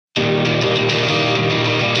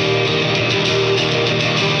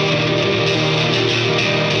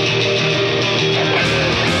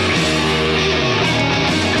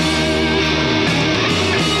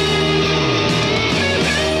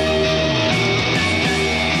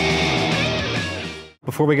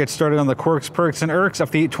before we get started on the quirks, perks, and irks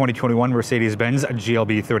of the 2021 Mercedes-Benz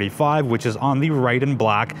GLB 35, which is on the right in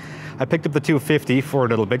black. I picked up the 250 for a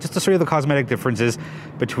little bit just to show you the cosmetic differences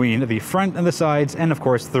between the front and the sides, and of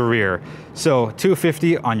course the rear. So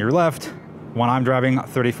 250 on your left, one I'm driving,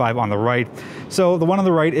 35 on the right. So the one on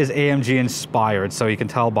the right is AMG inspired, so you can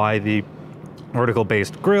tell by the vertical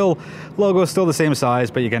based grille. Logo is still the same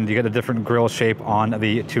size, but you get a different grille shape on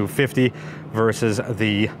the 250 versus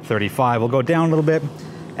the 35. We'll go down a little bit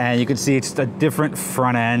and you can see it's a different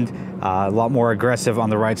front end, a lot more aggressive on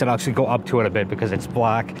the right side. I'll actually go up to it a bit because it's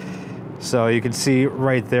black. So you can see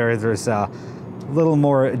right there, there's a little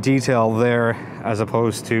more detail there as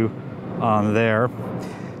opposed to on there.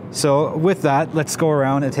 So with that, let's go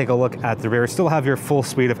around and take a look at the rear. Still have your full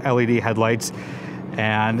suite of LED headlights,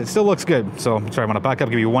 and it still looks good. So sorry, I'm gonna back up,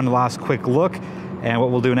 give you one last quick look. And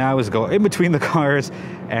what we'll do now is go in between the cars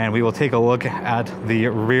and we will take a look at the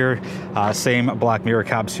rear. Same black mirror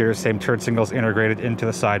caps here, same turn signals integrated into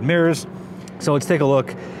the side mirrors. So let's take a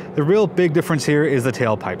look. The real big difference here is the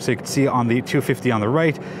tailpipe. So you can see on the 250 on the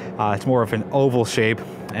right, it's more of an oval shape,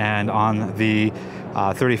 and on the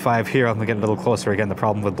 35 here, I'm gonna get a little closer again, the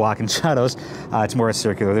problem with black and shadows, it's more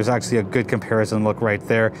circular. There's actually a good comparison look right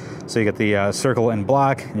there. So you get the circle in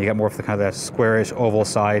black, and you get more of the kind of the squarish oval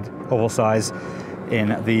size in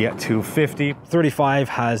the 250. 35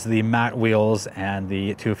 has the matte wheels and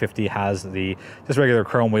the 250 has the just regular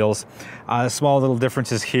chrome wheels. Small little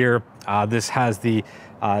differences here. This has the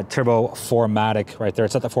turbo 4MATIC right there.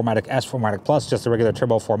 It's not the 4MATIC S, 4MATIC Plus, just a regular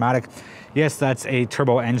turbo 4MATIC. Yes, that's a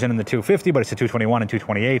turbo engine in the 250, but it's a 221 and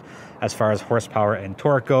 228 as far as horsepower and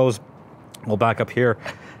torque goes. We'll back up here.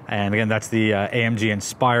 And again, that's the AMG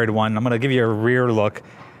inspired one. I'm gonna give you a rear look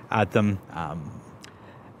at them.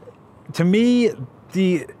 To me,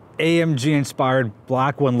 the AMG inspired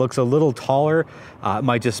black one looks a little taller. It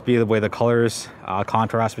might just be the way the colors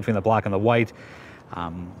contrast between the black and the white.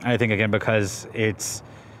 I think again, because it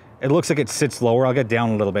looks like it sits lower. I'll get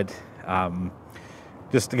down a little bit.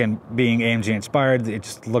 Just again, being AMG inspired, it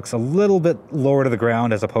just looks a little bit lower to the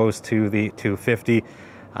ground as opposed to the 250.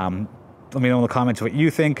 Let me know in the comments what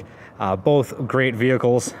you think. Both great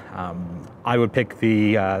vehicles. I would pick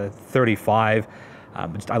the 35.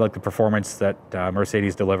 I like the performance that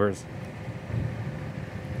Mercedes delivers.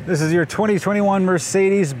 This is your 2021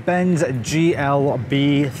 Mercedes-Benz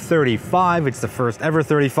GLB 35. It's the first ever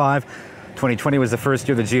 35. 2020 was the first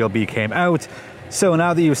year the GLB came out. So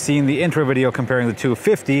now that you've seen the intro video comparing the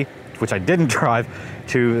 250, which I didn't drive,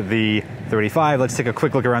 to the 35, let's take a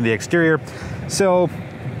quick look around the exterior. So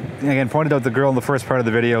again, pointed out the grille in the first part of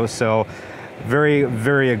the video. So very,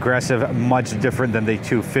 very aggressive, much different than the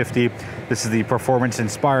 250. This is the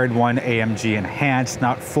performance-inspired one, AMG enhanced,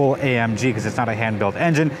 not full AMG because it's not a hand-built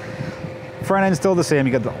engine. Front end still the same.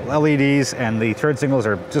 You got the LEDs, and the turn signals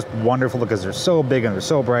are just wonderful because they're so big and they're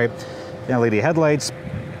so bright. The LED headlights,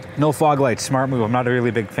 no fog lights, smart move. I'm not a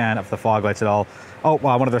really big fan of the fog lights at all. Oh,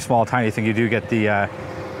 wow, one other small tiny thing, you do get the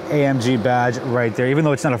AMG badge right there, even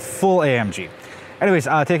though it's not a full AMG. Anyways,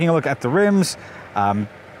 taking a look at the rims.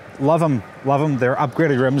 Love them, love them. They're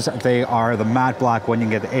upgraded rims. They are the matte black one. You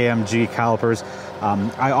can get the AMG calipers.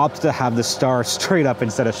 I opted to have the star straight up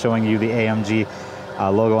instead of showing you the AMG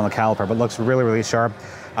logo on the caliper, but looks really, really sharp.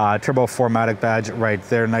 Turbo 4MATIC badge right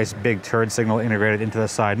there. Nice big turn signal integrated into the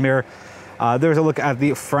side mirror. There's a look at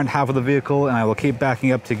the front half of the vehicle, and I will keep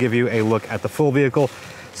backing up to give you a look at the full vehicle.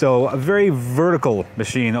 So a very vertical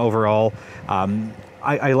machine overall.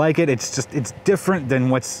 I like it. It's different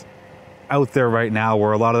than what's out there right now,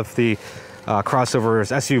 where a lot of the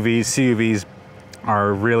crossovers, SUVs, CUVs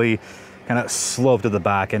are really kind of sloped to the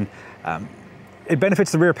back, and it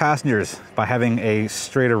benefits the rear passengers by having a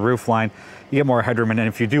straighter roof line. You get more headroom, and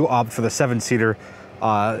if you do opt for the 7-seater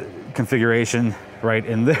configuration, right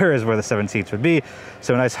in there is where the 7 seats would be.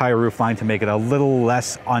 So a nice higher roof line to make it a little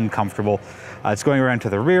less uncomfortable. It's going around to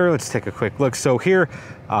the rear. Let's take a quick look. So here,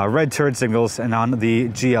 red turn signals, and on the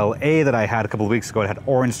GLA that I had a couple of weeks ago, it had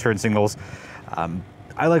orange turn signals.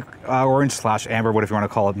 I like orange / amber, whatever you want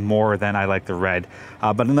to call it, more than I like the red.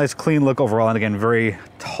 But a nice clean look overall, and again, very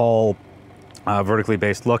tall, vertically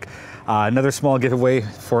based look. Another small giveaway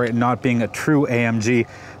for it not being a true AMG.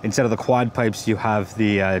 Instead of the quad pipes, you have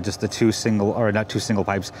the just the two single, or not two single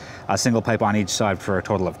pipes, a single pipe on each side for a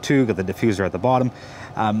total of 2. Got the diffuser at the bottom.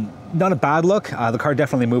 Not a bad look. The car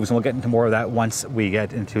definitely moves, and we'll get into more of that once we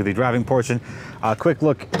get into the driving portion. Quick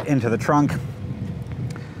look into the trunk.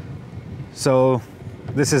 So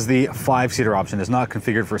this is the 5-seater option. It's not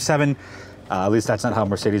configured for 7. At least that's not how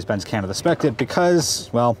Mercedes-Benz Canada spec'd it, because,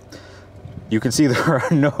 well, you can see there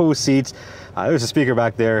are no seats. There's a speaker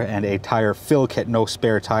back there and a tire fill kit, no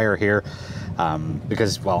spare tire here.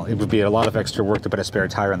 because, well, it would be a lot of extra work to put a spare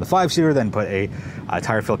tire in the 5-seater, then put a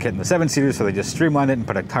tire fill kit in the 7-seater, so they just streamlined it and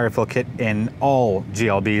put a tire fill kit in all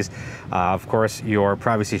GLBs. Of course, your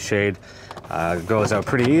privacy shade goes out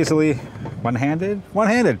pretty easily. One-handed?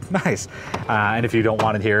 One-handed, nice. And if you don't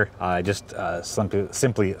want it here, just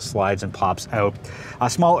simply slides and pops out. A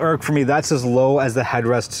small irk for me, that's as low as the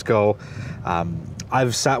headrests go.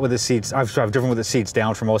 I've sat with the seats, I've driven with the seats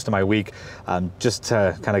down for most of my week, just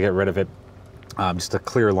to kind of get rid of it. Just a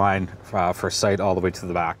clear line for sight all the way to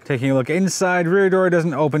the back. Taking a look inside, rear door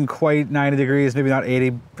doesn't open quite 90 degrees, maybe not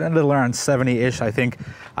 80, a little around 70-ish, I think.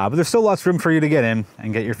 But there's still lots of room for you to get in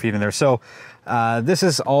and get your feet in there. So this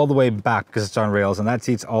is all the way back because it's on rails, and that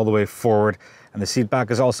seat's all the way forward. And the seat back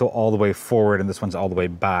is also all the way forward, and this one's all the way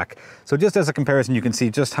back. So just as a comparison, you can see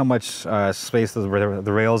just how much space the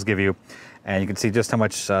rails give you. And you can see just how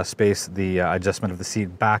much space the adjustment of the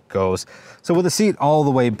seat back goes. So with the seat all the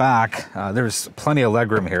way back, there's plenty of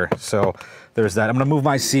legroom here. So there's that. I'm gonna move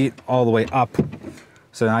my seat all the way up.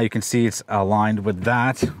 So now you can see it's aligned with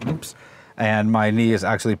that. Oops. And my knee is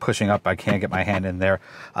actually pushing up. I can't get my hand in there.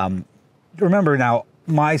 Remember now,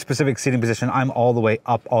 my specific seating position, I'm all the way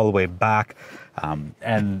up, all the way back.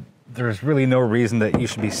 And there's really no reason that you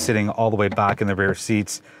should be sitting all the way back in the rear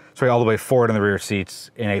seats. Sorry, all the way forward in the rear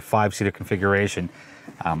seats in a 5-seater configuration.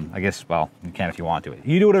 I guess, well, you can if you want to.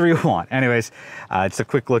 You do whatever you want. Anyways, it's a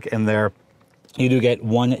quick look in there. You do get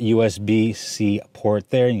one USB-C port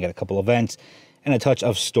there. You get a couple of vents and a touch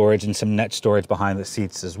of storage and some net storage behind the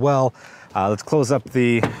seats as well. Let's close up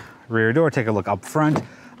the rear door, take a look up front.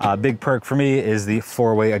 Big perk for me is the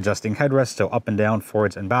 4-way adjusting headrest, so up and down,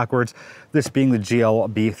 forwards and backwards. This being the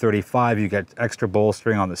GLB 35, you get extra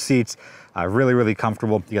bolstering on the seats. Really, really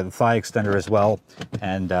comfortable. You got the thigh extender as well,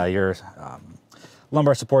 and your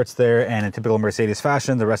lumbar supports there. And in typical Mercedes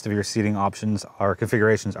fashion, the rest of your seating options or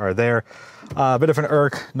configurations are there. A bit of an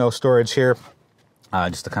irk, no storage here.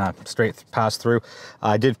 Just to kind of straight pass through.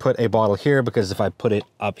 I did put a bottle here because if I put it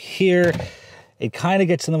up here, it kind of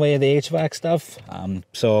gets in the way of the HVAC stuff,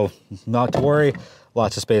 so not to worry.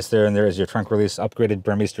 Lots of space there, and there is your trunk release upgraded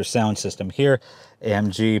Burmester sound system here.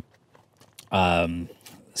 AMG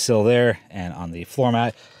sill there, and on the floor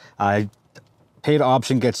mat. Paid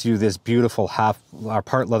option gets you this beautiful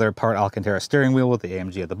part leather, part Alcantara steering wheel with the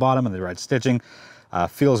AMG at the bottom and the red stitching.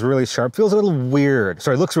 Feels really sharp, feels a little weird.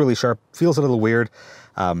 Sorry, looks really sharp, feels a little weird.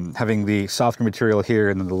 Having the softer material here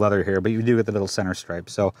and then the leather here, but you do get the little center stripe.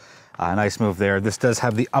 So nice move there. This does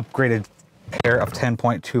have the upgraded pair of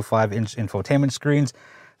 10.25-inch infotainment screens.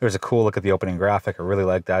 There's a cool look at the opening graphic. I really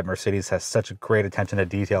like that. Mercedes has such a great attention to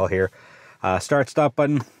detail here. Start stop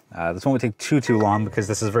button. This won't take too long because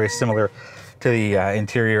this is very similar to the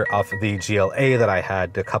interior of the GLA that I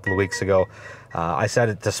had a couple of weeks ago. I set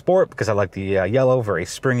it to sport because I like the yellow, very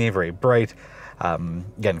springy, very bright.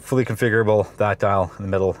 Again, fully configurable, that dial in the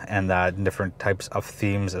middle, and different types of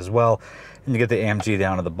themes as well. And you get the AMG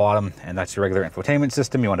down at the bottom, and that's your regular infotainment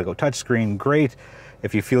system. You want to go touchscreen, great.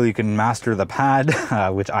 If you feel you can master the pad,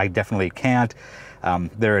 which I definitely can't,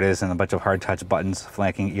 there it is, and a bunch of hard touch buttons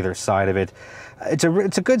flanking either side of it. It's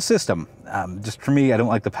a good system. Just for me, I don't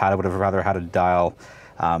like the pad. I would have rather had a dial.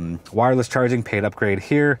 Wireless charging, paid upgrade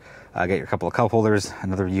here. Get your couple of cup holders,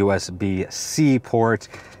 another USB-C port,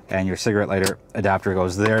 and your cigarette lighter adapter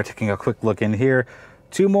goes there. Taking a quick look in here,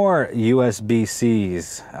 2 more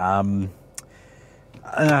USB-Cs.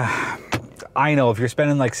 I know if you're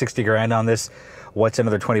spending like 60 grand on this, what's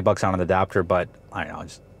another 20 bucks on an adapter? But I don't know,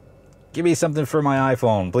 just give me something for my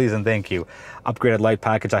iPhone, please and thank you. Upgraded light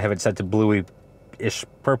package, I have it set to bluey-ish,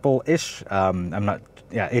 purple-ish. I'm not,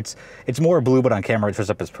 yeah, it's more blue, but on camera it shows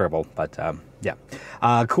up as purple, but yeah.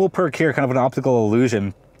 Cool perk here, kind of an optical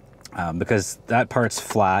illusion, because that part's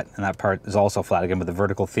flat, and that part is also flat, again, with the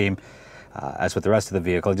vertical theme, as with the rest of the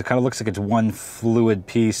vehicle. It just kind of looks like it's one fluid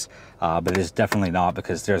piece, but it is definitely not,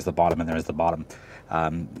 because there's the bottom and there's the bottom.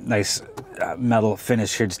 Nice metal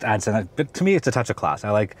finish here, just adds in, but to me it's a touch of class. I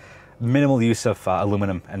like minimal use of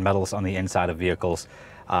aluminum and metals on the inside of vehicles.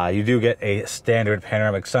 You do get a standard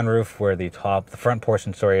panoramic sunroof where the front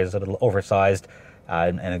portion, sorry, is a little oversized,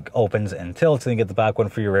 and it opens and tilts, and you get the back one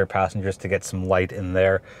for your rear passengers to get some light in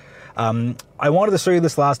there. I wanted to show you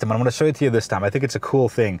this last time, and I'm going to show it to you this time. I think it's a cool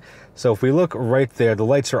thing. So if we look right there, the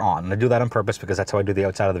lights are on, and I do that on purpose because that's how I do the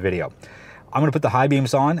outside of the video. I'm going to put the high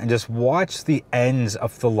beams on and just watch the ends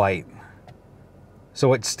of the light.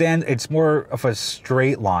 So it's more of a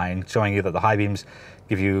straight line, showing you that the high beams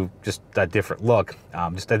give you just that different look. I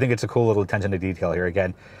think it's a cool little attention to detail here.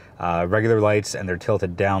 Again, regular lights, and they're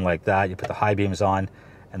tilted down like that. You put the high beams on,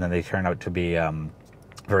 and then they turn out to be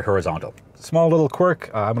very horizontal. small little quirk.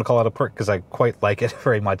 I'm going to call it a quirk because I quite like it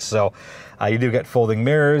very much. So you do get folding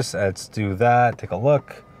mirrors. Let's do that. Take a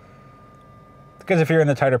look. Because if you're in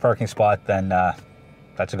a tighter parking spot, then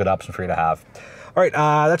that's a good option for you to have. All right,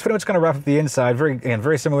 that's pretty much going to wrap up the inside.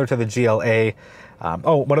 Very similar to the GLA.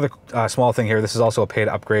 Oh, one other small thing here. This is also a paid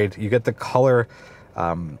upgrade. You get the color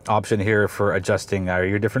option here for adjusting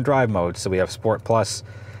your different drive modes. So we have Sport Plus.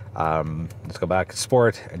 Let's go back to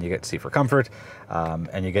Sport, and you get C for Comfort,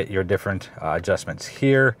 and you get your different adjustments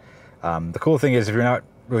here. The cool thing is, if you're not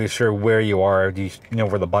really sure where you are, you know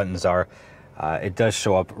where the buttons are. It does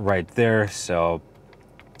show up right there. So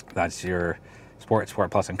that's your Sport,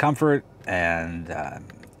 Sport Plus, and Comfort, and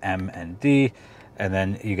M and D. And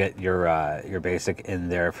then you get your basic in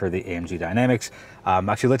there for the AMG Dynamics.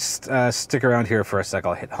 Actually, let's stick around here for a sec.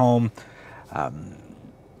 I'll hit home.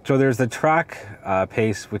 So there's the track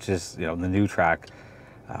pace, which is the new track.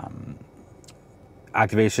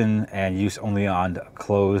 Activation and use only on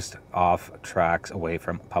closed off tracks away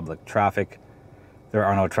from public traffic. There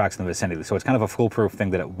are no tracks in the vicinity. So it's kind of a foolproof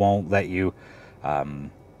thing that it won't let you,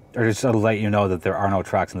 or just to let you know that there are no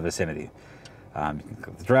tracks in the vicinity.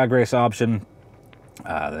 The drag race option.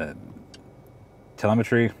 The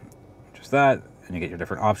telemetry, just that, and you get your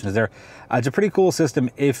different options there. It's a pretty cool system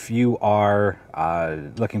if you are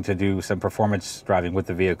looking to do some performance driving with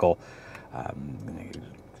the vehicle.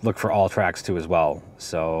 Look for all tracks too as well.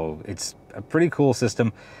 So it's a pretty cool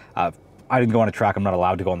system. I didn't go on a track. I'm not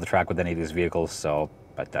allowed to go on the track with any of these vehicles. So,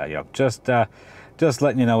 but just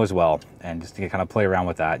letting you know as well, and just to kind of play around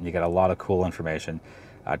with that, and you get a lot of cool information.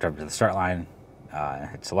 Drive to the start line.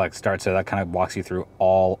 Hit select start, so that kind of walks you through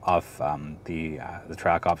all of the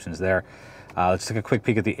track options there. Let's take a quick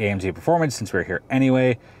peek at the AMG performance since we're here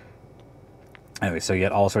anyway. Anyway, so you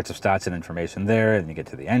get all sorts of stats and information there, and you get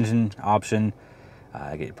to the engine option.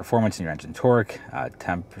 Get your performance and your engine torque,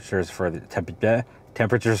 temperatures for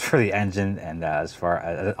the engine, and as far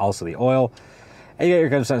as also the oil. And you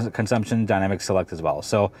get your consumption dynamic select as well.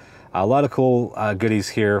 So a lot of cool goodies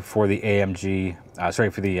here for the AMG.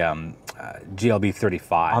 For the GLB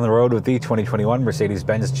 35. On the road with the 2021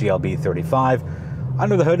 Mercedes-Benz GLB 35.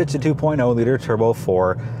 Under the hood, it's a 2.0 liter turbo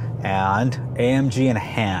 4 and AMG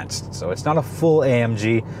enhanced. So it's not a full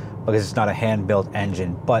AMG because it's not a hand-built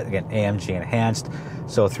engine, but again, AMG enhanced.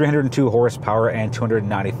 So 302 horsepower and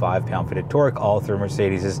 295 pound-footed torque, all through the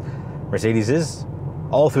Mercedes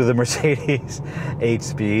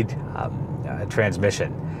 8-speed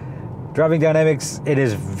transmission. Driving dynamics, it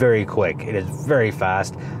is very quick. It is very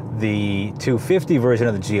fast. The 250 version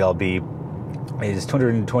of the GLB is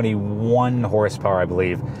 221 horsepower, I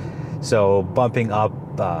believe. So bumping up,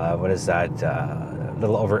 what is that, a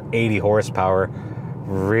little over 80 horsepower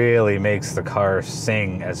really makes the car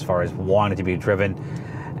sing as far as wanting to be driven,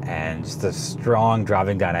 and just the strong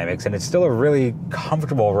driving dynamics. And it's still a really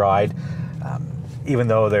comfortable ride, even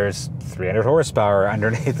though there's 300 horsepower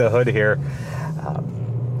underneath the hood here.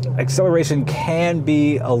 Acceleration can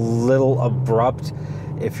be a little abrupt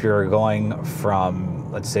if you're going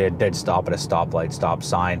from, let's say, a dead stop at a stoplight, stop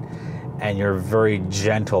sign, and you're very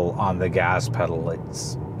gentle on the gas pedal.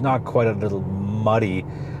 It's not quite a little muddy,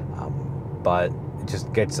 but it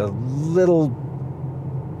just gets a little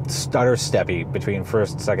stutter steppy between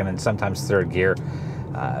first, second, and sometimes third gear.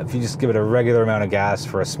 If you just give it a regular amount of gas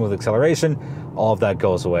for a smooth acceleration, all of that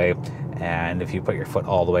goes away. And if you put your foot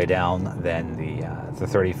all the way down, then the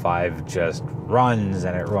 35 just runs,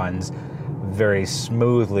 and it runs very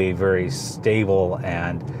smoothly, very stable,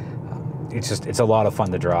 and it's a lot of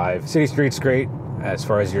fun to drive. City streets great as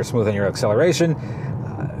far as you're smoothing your acceleration.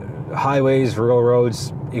 Highways, rural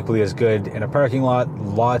roads, equally as good. In a parking lot,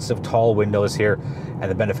 lots of tall windows here,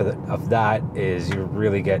 and the benefit of that is you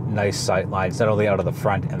really get nice sight lines, not only out of the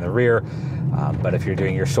front and the rear, but if you're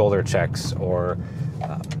doing your shoulder checks or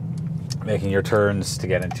making your turns to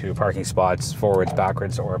get into parking spots, forwards,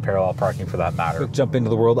 backwards, or parallel parking for that matter. Quick jump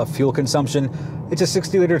into the world of fuel consumption. It's a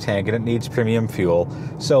 60-liter tank and it needs premium fuel.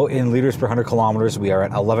 So in liters per 100 kilometers, we are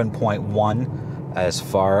at 11.1 as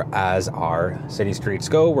far as our city streets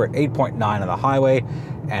go. We're at 8.9 on the highway,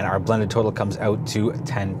 and our blended total comes out to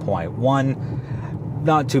 10.1.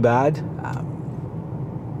 Not too bad.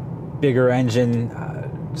 Bigger engine,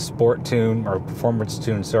 sport tune, or performance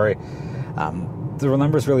tune, sorry. The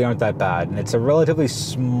numbers really aren't that bad, and it's a relatively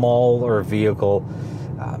smaller vehicle.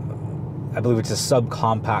 I believe it's a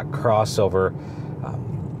subcompact crossover.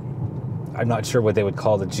 I'm not sure what they would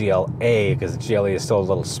call the GLA, because the GLA is still a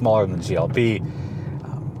little smaller than the GLB.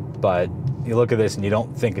 But you look at this and you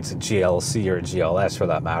don't think it's a GLC or a GLS for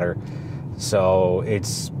that matter. So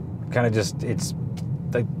it's kind of just, it's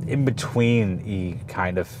like in between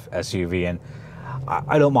kind of SUV, and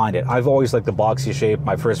I don't mind it. I've always liked the boxy shape.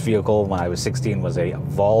 My first vehicle when I was 16 was a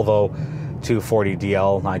Volvo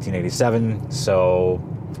 240DL 1987. So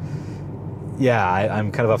yeah,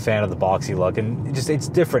 I'm kind of a fan of the boxy look, and it's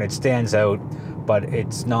different. It stands out, but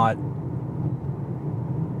it's not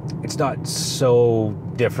so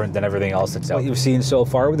different than everything else that's out. What you've seen so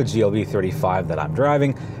far with the GLB 35 that I'm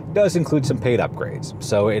driving does include some paid upgrades.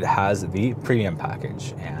 So it has the premium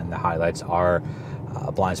package, and the highlights are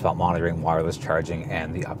blind spot monitoring, wireless charging,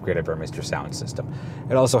 and the upgraded Burmester sound system.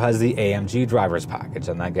 It also has the AMG driver's package,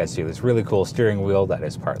 and that gets you this really cool steering wheel that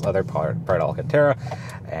is part leather, part Alcantara,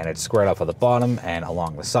 and it's squared off at the bottom and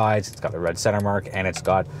along the sides. It's got the red center mark, and it's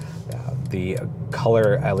got the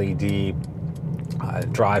color LED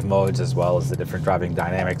drive modes, as well as the different driving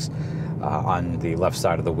dynamics on the left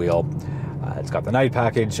side of the wheel. It's got the night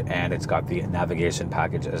package, and it's got the navigation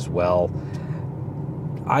package as well.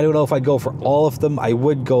 I don't know if I'd go for all of them. I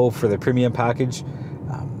would go for the premium package,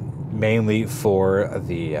 mainly for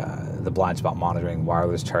the blind spot monitoring,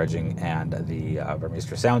 wireless charging, and the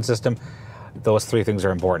Burmester sound system. Those three things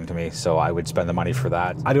are important to me, so I would spend the money for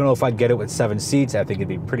that. I don't know if I'd get it with 7 seats. I think it'd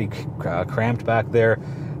be pretty cramped back there.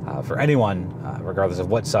 For anyone, regardless of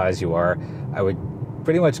what size you are, I would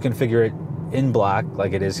pretty much configure it in black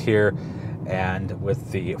like it is here, and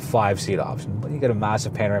with the 5-seat option. But you get a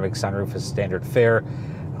massive panoramic sunroof as standard fare.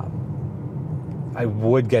 I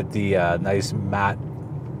would get the nice matte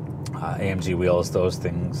AMG wheels. Those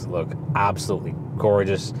things look absolutely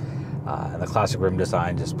gorgeous. And the classic rim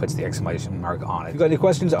design just puts the exclamation mark on it. If you've got any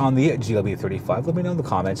questions on the GLB 35, let me know in the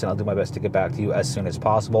comments, and I'll do my best to get back to you as soon as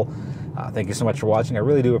possible. Thank you so much for watching. I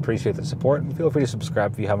really do appreciate the support, and feel free to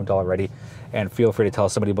subscribe if you haven't already, and feel free to tell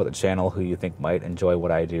somebody about the channel who you think might enjoy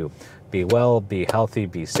what I do. Be well, be healthy,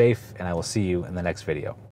 be safe, and I will see you in the next video.